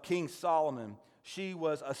of King Solomon, she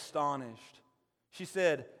was astonished. She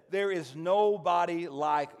said, there is nobody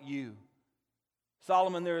like you.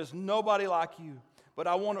 Solomon, there is nobody like you. But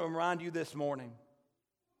I want to remind you this morning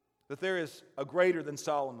that there is a greater than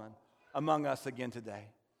Solomon among us again today.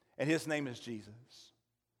 And his name is Jesus.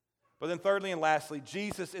 But then thirdly and lastly,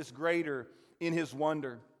 Jesus is greater in his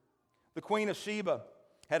wonder. The Queen of Sheba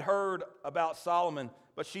had heard about Solomon,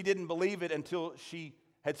 but she didn't believe it until she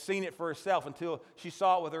had seen it for herself, until she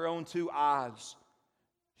saw it with her own two eyes.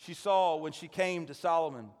 She saw when she came to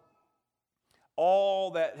Solomon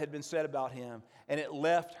all that had been said about him, and it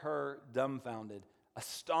left her dumbfounded,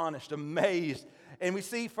 astonished, amazed. And we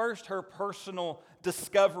see first her personal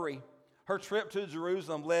discovery. Her trip to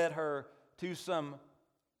Jerusalem led her to some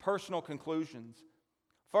personal conclusions.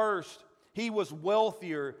 First, he was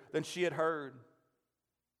wealthier than she had heard.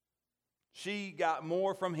 She got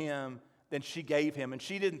more from him than she gave him, and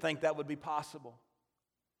she didn't think that would be possible.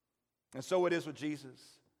 And so it is with Jesus.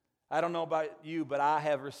 I don't know about you, but I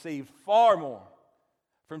have received far more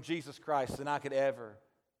from Jesus Christ than I could ever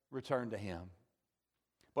returned to him.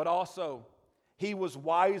 But also, he was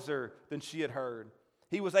wiser than she had heard.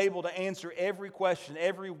 He was able to answer every question,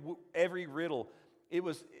 every riddle. It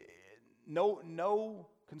was no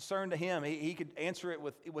concern to him. He could answer it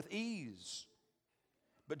with ease.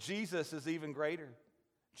 But Jesus is even greater.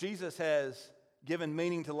 Jesus has given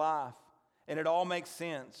meaning to life, and it all makes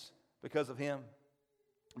sense because of him.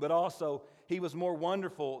 But also, he was more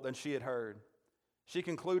wonderful than she had heard. She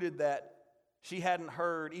concluded that she hadn't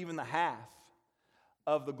heard even the half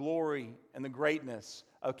of the glory and the greatness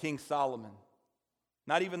of King Solomon.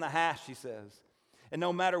 Not even the half, she says. And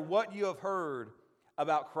no matter what you have heard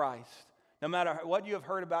about Christ, no matter what you have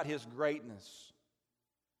heard about his greatness,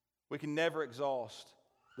 we can never exhaust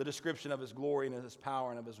the description of his glory and of his power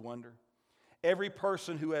and of his wonder. Every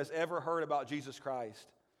person who has ever heard about Jesus Christ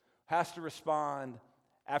has to respond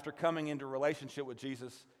after coming into relationship with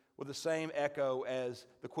Jesus with the same echo as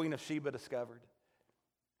the Queen of Sheba discovered.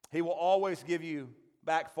 He will always give you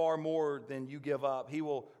back far more than you give up. He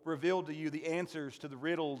will reveal to you the answers to the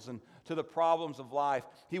riddles and to the problems of life.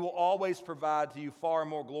 He will always provide to you far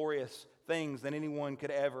more glorious things than anyone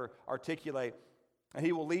could ever articulate. And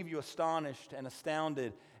he will leave you astonished and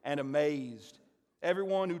astounded and amazed.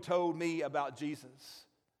 Everyone who told me about Jesus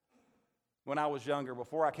when I was younger,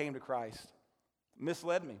 before I came to Christ,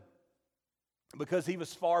 misled me, because he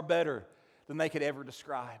was far better than they could ever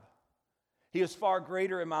describe. He is far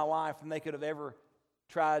greater in my life than they could have ever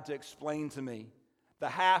tried to explain to me. The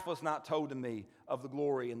half was not told to me of the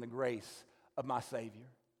glory and the grace of my Savior.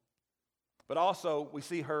 But also, we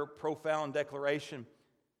see her profound declaration.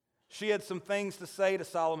 She had some things to say to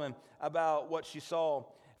Solomon about what she saw.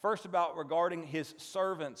 First, about regarding his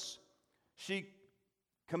servants. She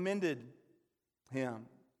commended him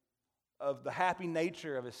of the happy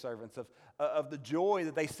nature of his servants, of the joy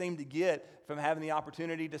that they seemed to get from having the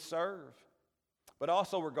opportunity to serve. But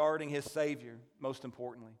also regarding his Savior, most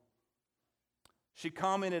importantly. She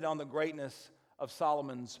commented on the greatness of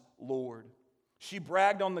Solomon's Lord. She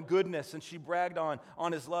bragged on the goodness, and she bragged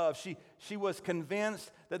on his love. She was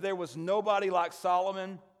convinced that there was nobody like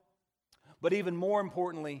Solomon, but even more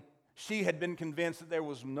importantly, she had been convinced that there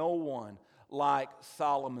was no one like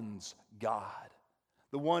Solomon's God.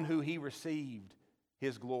 The one who he received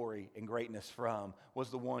his glory and greatness from was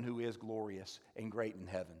the one who is glorious and great in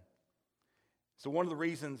heaven. So one of the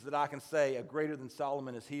reasons that I can say a greater than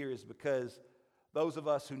Solomon is here is because those of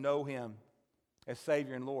us who know him as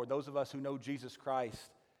Savior and Lord, those of us who know Jesus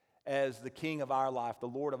Christ as the King of our life, the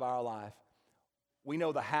Lord of our life, we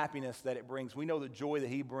know the happiness that it brings. We know the joy that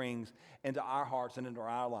he brings into our hearts and into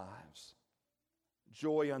our lives.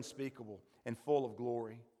 Joy unspeakable and full of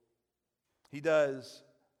glory. He does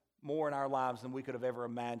more in our lives than we could have ever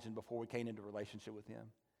imagined before we came into relationship with him.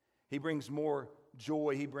 He brings more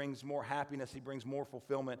joy. He brings more happiness. He brings more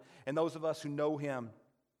fulfillment. And those of us who know him,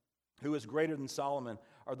 who is greater than Solomon,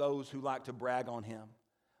 are those who like to brag on him.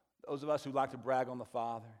 Those of us who like to brag on the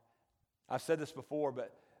Father. I've said this before,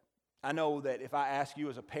 but I know that if I ask you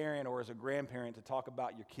as a parent or as a grandparent to talk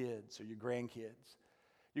about your kids or your grandkids,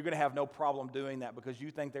 you're going to have no problem doing that because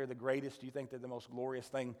you think they're the greatest. You think they're the most glorious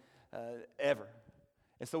thing ever.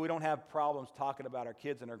 And so we don't have problems talking about our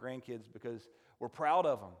kids and our grandkids because we're proud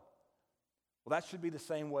of them. Well, that should be the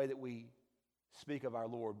same way that we speak of our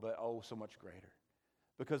Lord, but oh, so much greater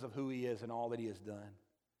because of who he is and all that he has done.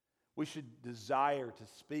 We should desire to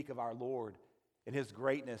speak of our Lord and his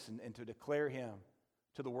greatness and to declare him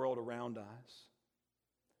to the world around us.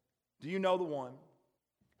 Do you know the one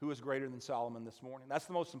who is greater than Solomon this morning? That's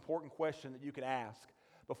the most important question that you can ask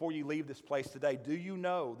before you leave this place today. Do you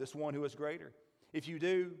know this one who is greater? If you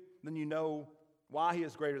do, then you know why he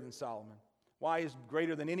is greater than Solomon, why he is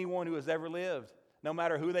greater than anyone who has ever lived, no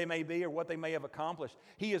matter who they may be or what they may have accomplished.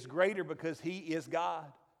 He is greater because he is God.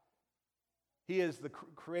 He is the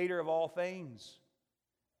creator of all things.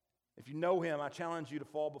 If you know him, I challenge you to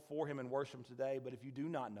fall before him and worship him today. But if you do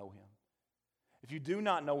not know him, if you do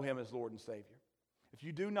not know him as Lord and Savior, if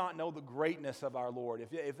you do not know the greatness of our Lord,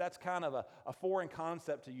 if that's kind of a foreign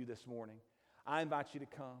concept to you this morning, I invite you to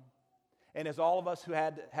come. And as all of us who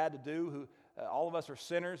had to do, all of us are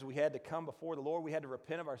sinners, we had to come before the Lord, we had to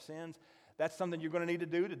repent of our sins. That's something you're going to need to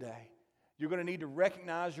do today. You're going to need to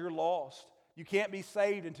recognize you're lost. You can't be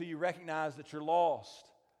saved until you recognize that you're lost.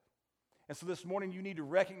 And so this morning you need to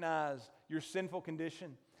recognize your sinful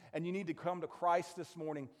condition, and you need to come to Christ this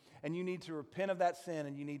morning, and you need to repent of that sin,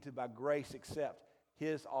 and you need to, by grace, accept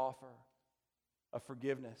his offer of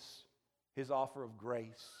forgiveness, his offer of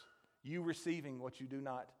grace. You receiving what you do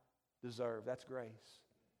not deserve. That's grace.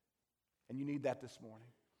 And you need that this morning.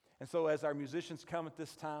 And so as our musicians come at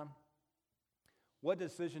this time, what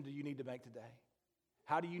decision do you need to make today?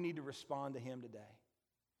 How do you need to respond to him today?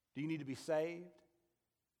 Do you need to be saved?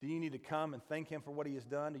 Do you need to come and thank him for what he has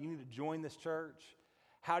done? Do you need to join this church?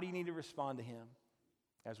 How do you need to respond to him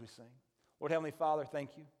as we sing? Lord Heavenly Father,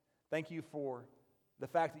 thank you. Thank you for the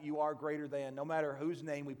fact that you are greater than. No matter whose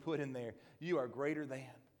name we put in there, you are greater than.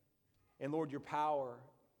 And Lord, your power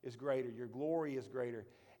is greater. Your glory is greater.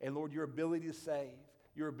 And Lord, your ability to save,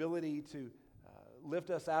 your ability to lift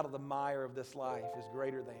us out of the mire of this life is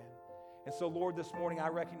greater than. And so, Lord, this morning I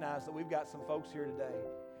recognize that we've got some folks here today,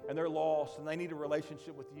 and they're lost, and they need a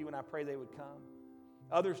relationship with you, and I pray they would come.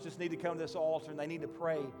 Others just need to come to this altar, and they need to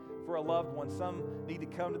pray for a loved one. Some need to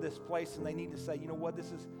come to this place, and they need to say, you know what,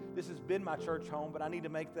 this has been my church home, but I need to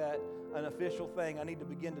make that an official thing. I need to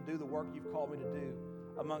begin to do the work you've called me to do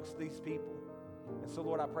amongst these people. And so,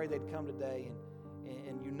 Lord, I pray they'd come today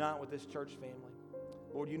and unite with this church family.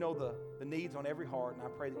 Lord, you know the needs on every heart, and I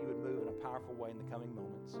pray that you would move in a powerful way in the coming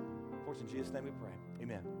moments. For it's in Jesus' name we pray.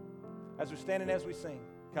 Amen. As we're standing, as we sing,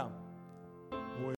 come.